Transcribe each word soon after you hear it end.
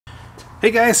Hey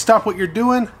guys, stop what you're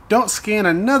doing. Don't scan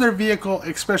another vehicle,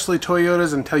 especially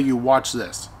Toyotas, until you watch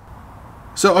this.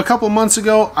 So a couple months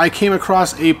ago, I came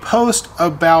across a post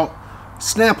about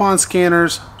Snapon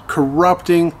scanners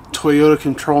corrupting Toyota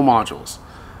control modules.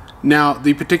 Now,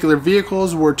 the particular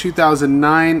vehicles were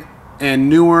 2009 and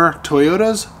newer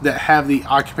Toyotas that have the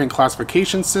Occupant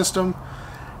classification system.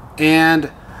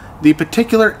 And the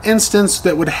particular instance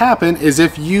that would happen is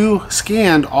if you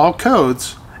scanned all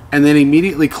codes and then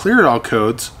immediately cleared all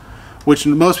codes, which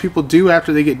most people do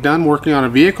after they get done working on a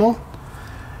vehicle,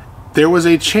 there was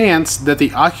a chance that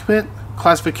the Occupant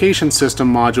classification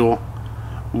system module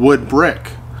would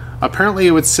brick. Apparently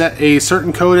it would set a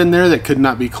certain code in there that could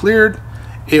not be cleared.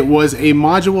 It was a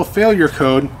module failure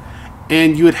code,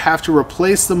 and you would have to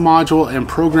replace the module and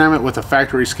program it with a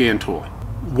factory scan tool.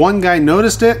 One guy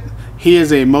noticed it. He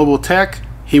is a mobile tech.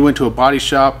 He went to a body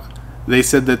shop. They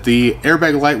said that the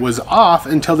airbag light was off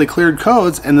until they cleared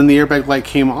codes, and then the airbag light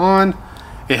came on.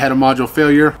 It had a module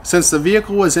failure. Since the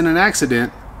vehicle was in an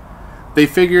accident, they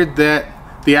figured that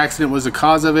the accident was the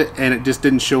cause of it, and it just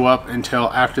didn't show up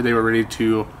until after they were ready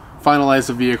to finalize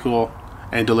the vehicle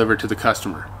and deliver it to the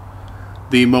customer.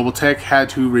 The mobile tech had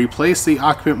to replace the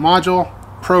Occupant module,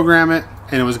 program it,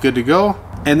 and it was good to go.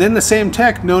 And then the same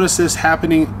tech noticed this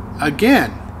happening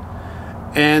again,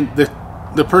 and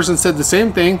the person said the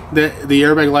same thing, that the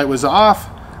airbag light was off.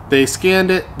 They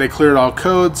scanned it, they cleared all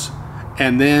codes,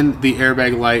 and then the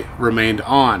airbag light remained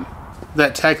on.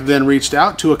 That tech then reached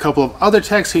out to a couple of other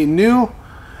techs he knew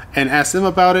and asked them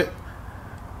about it,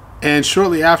 and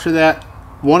shortly after that,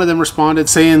 one of them responded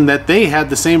saying that they had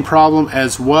the same problem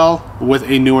as well with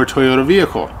a newer Toyota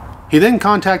vehicle. He then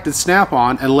contacted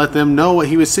Snapon and let them know what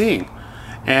he was seeing,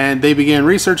 and they began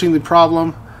researching the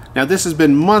problem. Now, this has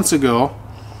been months ago,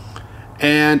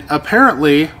 and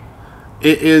apparently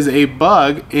it is a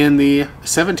bug in the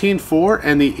 17.4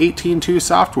 and the 18.2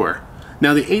 software.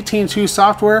 Now, the 18.2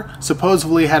 software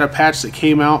supposedly had a patch that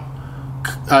came out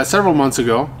several months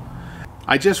ago.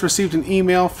 I just received an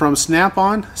email from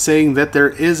Snapon saying that there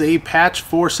is a patch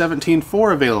for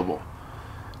 17.4 available.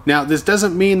 Now, this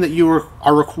doesn't mean that you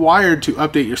are required to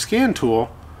update your scan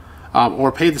tool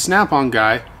or pay the Snapon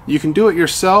guy. You can do it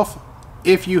yourself.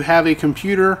 If you have a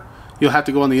computer, you'll have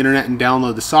to go on the internet and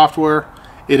download the software.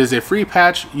 It is a free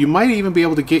patch. You might even be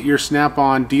able to get your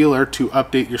Snapon dealer to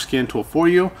update your scan tool for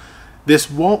you.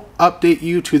 This won't update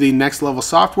you to the next level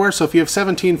software. So if you have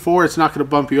 17.4, it's not going to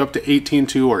bump you up to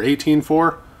 18.2 or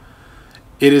 18.4.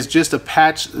 It is just a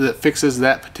patch that fixes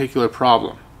that particular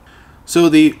problem. So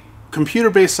the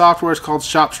computer-based software is called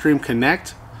ShopStream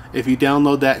Connect. If you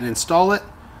download that and install it,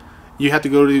 you have to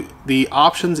go to the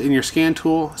options in your scan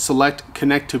tool, select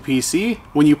Connect to PC.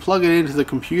 When you plug it into the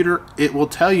computer, it will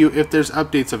tell you if there's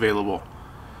updates available.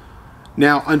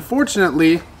 Now,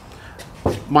 unfortunately,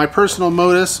 my personal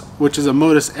Modus, which is a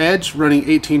Modus Edge running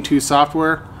 18.2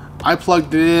 software, I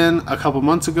plugged it in a couple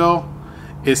months ago.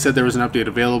 It said there was an update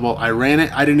available. I ran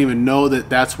it. I didn't even know that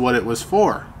that's what it was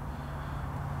for.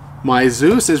 My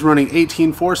Zeus is running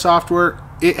 18.4 software.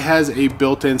 It has a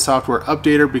built-in software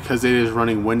updater because it is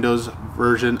running Windows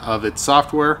version of its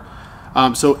software.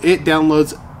 So it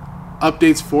downloads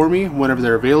updates for me whenever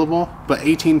they're available, but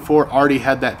 18.4 already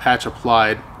had that patch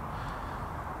applied.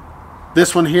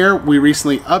 This one here, we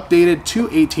recently updated to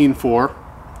 18.4,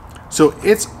 so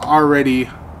it's already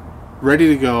ready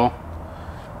to go.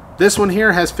 This one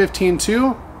here has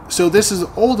 15.2, so this is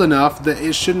old enough that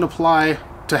it shouldn't apply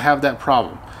to have that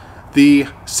problem. The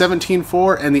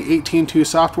 17.4 and the 18.2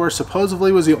 software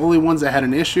supposedly was the only ones that had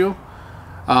an issue.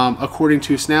 According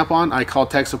to Snapon, I called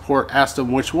tech support, asked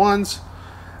them which ones.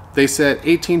 They said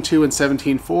 18.2 and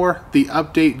 17.4. The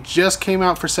update just came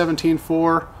out for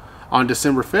 17.4 on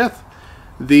December 5th.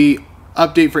 The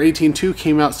update for 18.2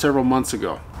 came out several months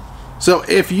ago. So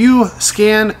if you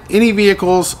scan any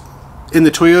vehicles in the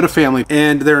Toyota family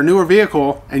and they're a newer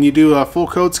vehicle and you do a full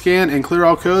code scan and clear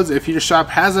all codes, if your shop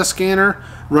has a scanner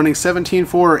running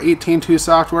 17.4 or 18.2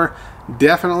 software,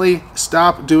 definitely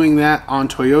stop doing that on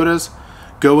Toyotas.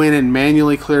 Go in and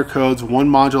manually clear codes one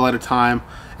module at a time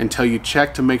until you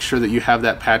check to make sure that you have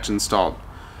that patch installed,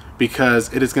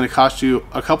 because it is going to cost you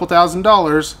a couple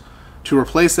 $1,000s to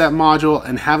replace that module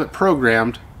and have it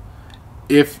programmed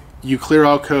if you clear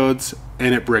all codes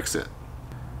and it bricks it.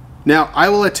 Now,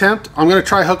 I'm going to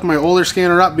try hook my older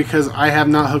scanner up because I have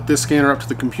not hooked this scanner up to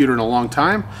the computer in a long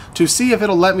time, to see if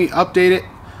it'll let me update it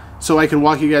so I can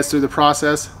walk you guys through the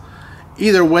process.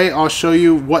 Either way, I'll show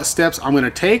you what steps I'm going to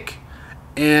take,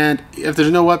 and if there's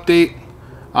no update,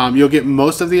 you'll get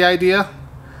most of the idea.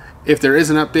 If there is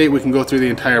an update, we can go through the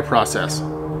entire process.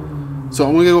 So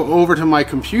I'm going to go over to my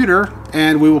computer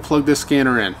and we will plug this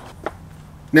scanner in.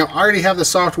 Now, I already have the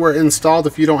software installed.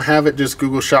 If you don't have it, just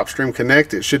Google ShopStream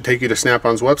Connect. It should take you to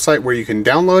Snap-on's website where you can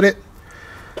download it.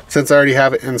 Since I already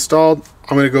have it installed,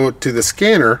 I'm going to go to the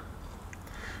scanner,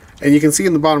 and you can see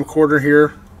in the bottom corner here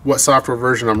what software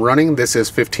version I'm running. This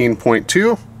is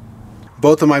 15.2.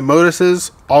 Both of my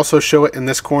moduses also show it in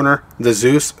this corner. The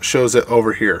Zeus shows it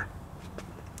over here.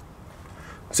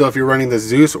 So if you're running the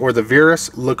Zeus or the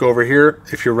Verus, look over here.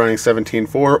 If you're running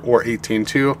 17.4 or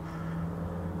 18.2,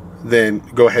 then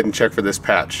go ahead and check for this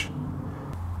patch.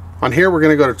 On here, we're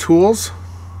going to go to Tools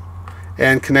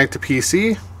and connect to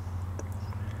PC.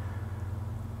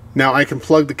 Now I can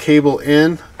plug the cable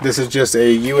in. This is just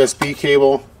a USB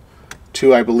cable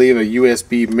to, I believe, a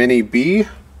USB Mini B.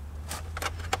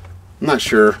 I'm not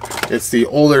sure. It's the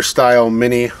older style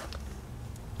Mini.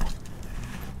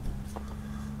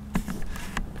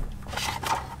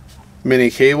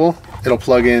 Mini cable. It'll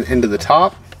plug in into the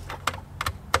top.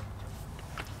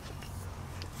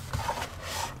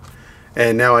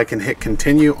 And now I can hit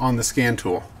continue on the scan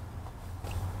tool.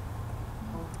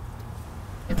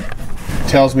 It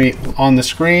tells me on the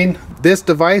screen, this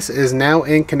device is now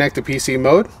in connect to PC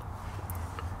mode.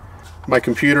 My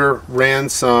computer ran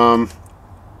some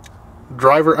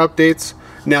driver updates.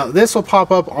 Now this will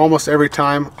pop up almost every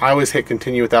time. I always hit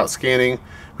continue without scanning,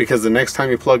 because the next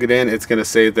time you plug it in, it's going to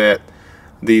say that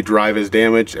the drive is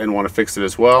damaged and want to fix it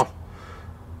as well.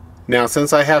 Now,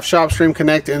 since I have ShopStream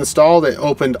Connect installed, it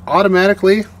opened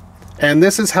automatically, and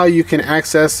this is how you can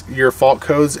access your fault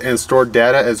codes and stored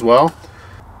data as well.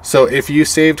 So if you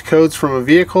saved codes from a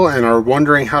vehicle and are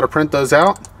wondering how to print those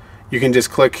out, you can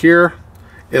just click here.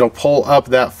 It'll pull up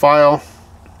that file,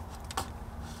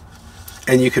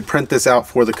 and you could print this out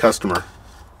for the customer.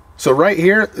 So right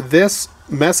here, this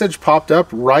message popped up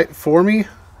right for me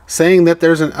saying that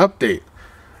there's an update.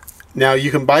 Now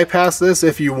you can bypass this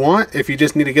if you want, if you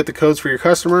just need to get the codes for your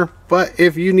customer, but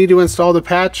if you need to install the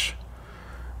patch,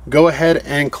 go ahead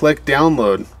and click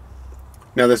download.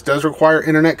 Now this does require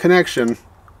internet connection.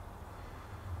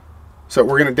 So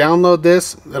we're going to download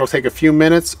this. It'll take a few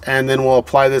minutes, and then we'll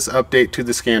apply this update to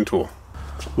the scan tool.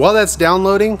 While that's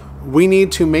downloading, we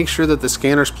need to make sure that the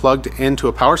scanner's plugged into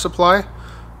a power supply.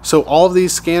 So all of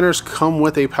these scanners come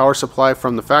with a power supply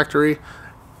from the factory.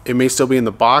 It may still be in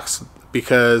the box,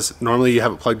 because normally you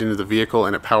have it plugged into the vehicle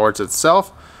and it powers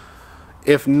itself.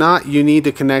 If not, you need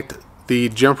to connect the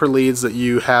jumper leads that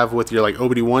you have with your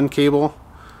OBD1 cable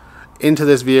into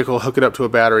this vehicle, hook it up to a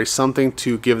battery, something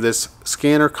to give this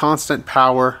scanner constant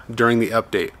power during the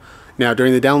update. Now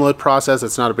during the download process,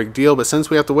 it's not a big deal, but since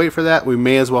we have to wait for that, we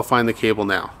may as well find the cable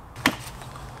now.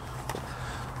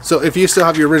 So if you still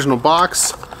have your original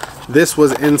box, this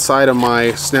was inside of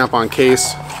my Snap-on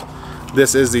case.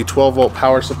 This is the 12-volt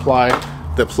power supply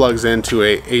that plugs into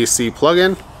a AC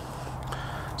plug-in.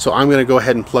 So I'm going to go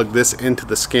ahead and plug this into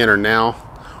the scanner now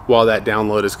while that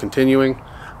download is continuing.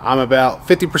 I'm about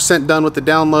 50% done with the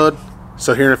download,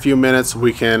 so here in a few minutes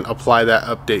we can apply that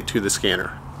update to the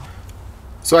scanner.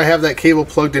 So I have that cable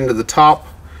plugged into the top.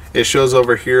 It shows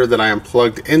over here that I am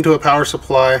plugged into a power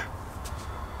supply.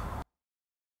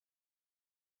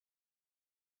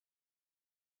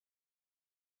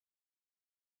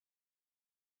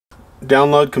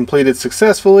 Download completed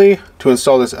successfully. To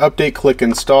install this update, click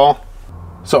install.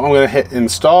 So I'm going to hit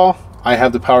install. I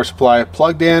have the power supply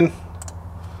plugged in,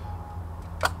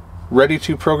 ready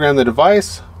to program the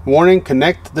device. Warning,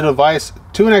 connect the device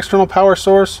to an external power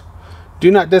source. Do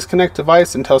not disconnect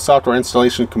device until software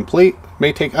installation complete.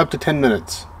 May take up to 10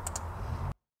 minutes.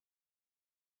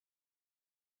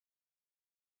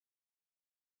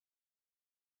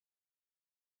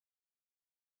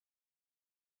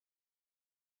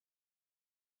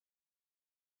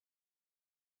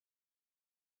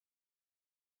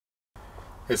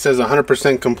 It says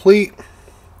 100% complete,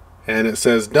 and it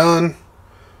says done,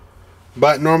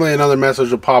 but normally another message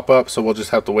will pop up, so we'll just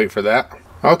have to wait for that.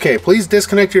 Okay, please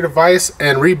disconnect your device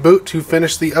and reboot to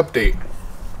finish the update.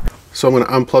 So I'm going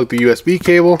to unplug the USB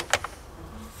cable.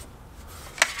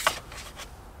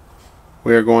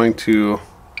 We are going to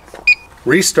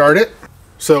restart it.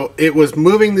 So it was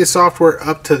moving the software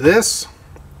up to this,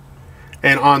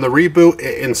 and on the reboot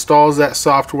it installs that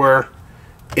software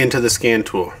into the scan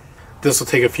tool. This will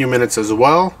take a few minutes as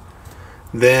well.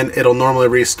 Then it'll normally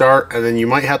restart, and then you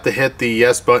might have to hit the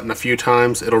yes button a few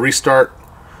times. It'll restart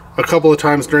a couple of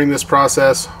times during this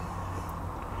process,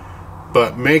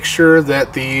 but make sure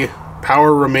that the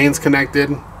power remains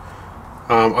connected.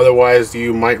 Otherwise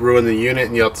you might ruin the unit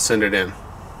and you'll have to send it in.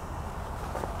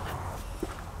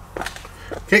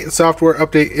 Okay, the software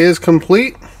update is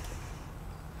complete.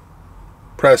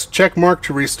 Press check mark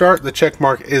to restart. The check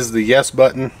mark is the yes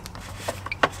button.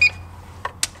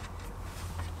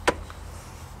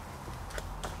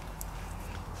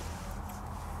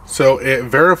 So it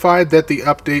verified that the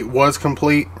update was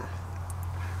complete.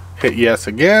 Hit yes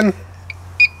again.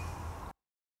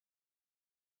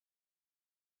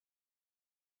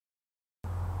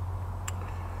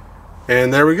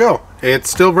 And there we go.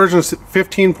 It's still version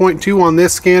 15.2 on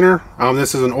this scanner.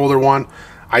 This is an older one.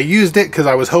 I used it because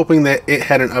I was hoping that it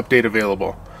had an update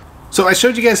available. So I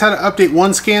showed you guys how to update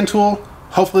one scan tool.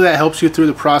 Hopefully that helps you through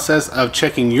the process of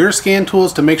checking your scan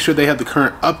tools to make sure they have the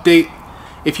current update.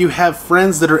 If you have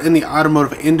friends that are in the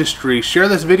automotive industry, share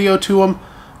this video to them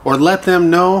or let them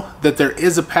know that there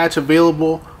is a patch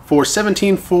available for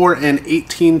 17.4 and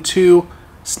 18.2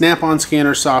 Snapon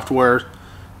Scanner software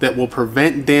that will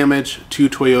prevent damage to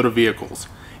Toyota vehicles.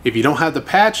 If you don't have the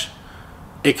patch,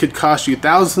 it could cost you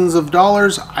thousands of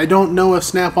dollars. I don't know if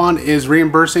Snapon is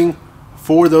reimbursing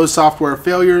for those software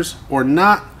failures or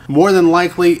not. More than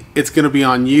likely, it's going to be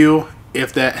on you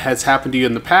if that has happened to you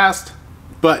in the past.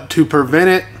 But to prevent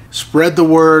it, spread the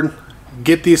word,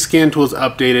 get these scan tools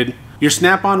updated. Your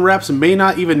Snapon reps may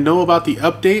not even know about the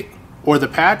update or the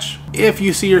patch. If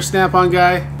you see your Snapon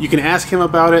guy, you can ask him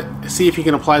about it, see if he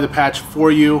can apply the patch for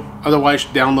you. Otherwise,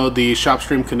 download the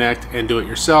ShopStream Connect and do it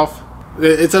yourself.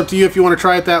 It's up to you if you want to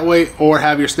try it that way or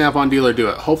have your Snapon dealer do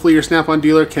it. Hopefully your Snapon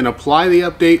dealer can apply the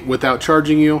update without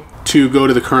charging you to go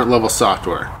to the current level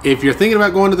software. If you're thinking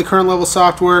about going to the current level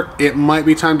software, it might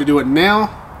be time to do it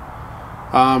now.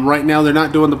 Right now they're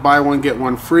not doing the buy one get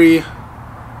one free.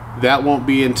 That won't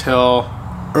be until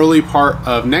early part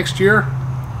of next year.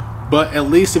 But at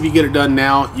least if you get it done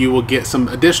now, you will get some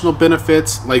additional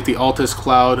benefits like the Altus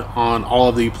Cloud on all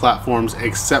of the platforms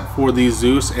except for the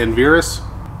Zeus and Verus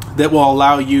that will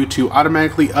allow you to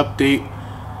automatically update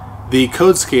the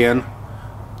code scan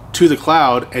to the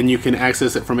cloud and you can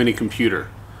access it from any computer.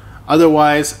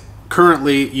 Otherwise,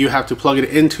 currently you have to plug it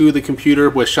into the computer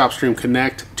with ShopStream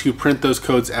Connect to print those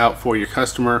codes out for your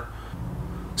customer.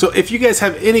 So if you guys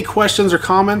have any questions or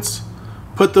comments,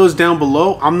 put those down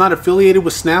below. I'm not affiliated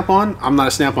with Snapon. I'm not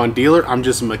a Snapon dealer. I'm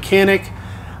just a mechanic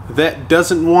that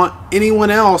doesn't want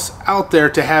anyone else out there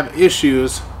to have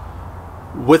issues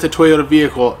with a Toyota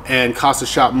vehicle and cost the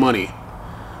shop money.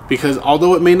 Because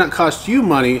although it may not cost you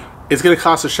money, it's going to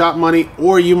cost the shop money,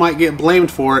 or you might get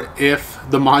blamed for it if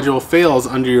the module fails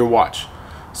under your watch.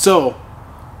 So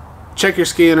check your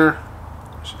scanner,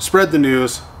 spread the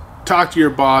news, talk to your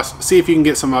boss, see if you can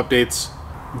get some updates.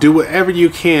 Do whatever you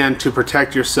can to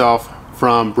protect yourself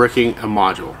from bricking a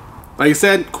module. Like I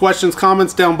said, questions,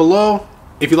 comments down below.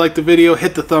 If you like the video,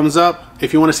 hit the thumbs up.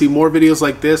 If you want to see more videos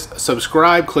like this,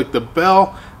 subscribe, click the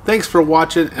bell. Thanks for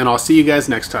watching, and I'll see you guys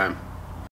next time.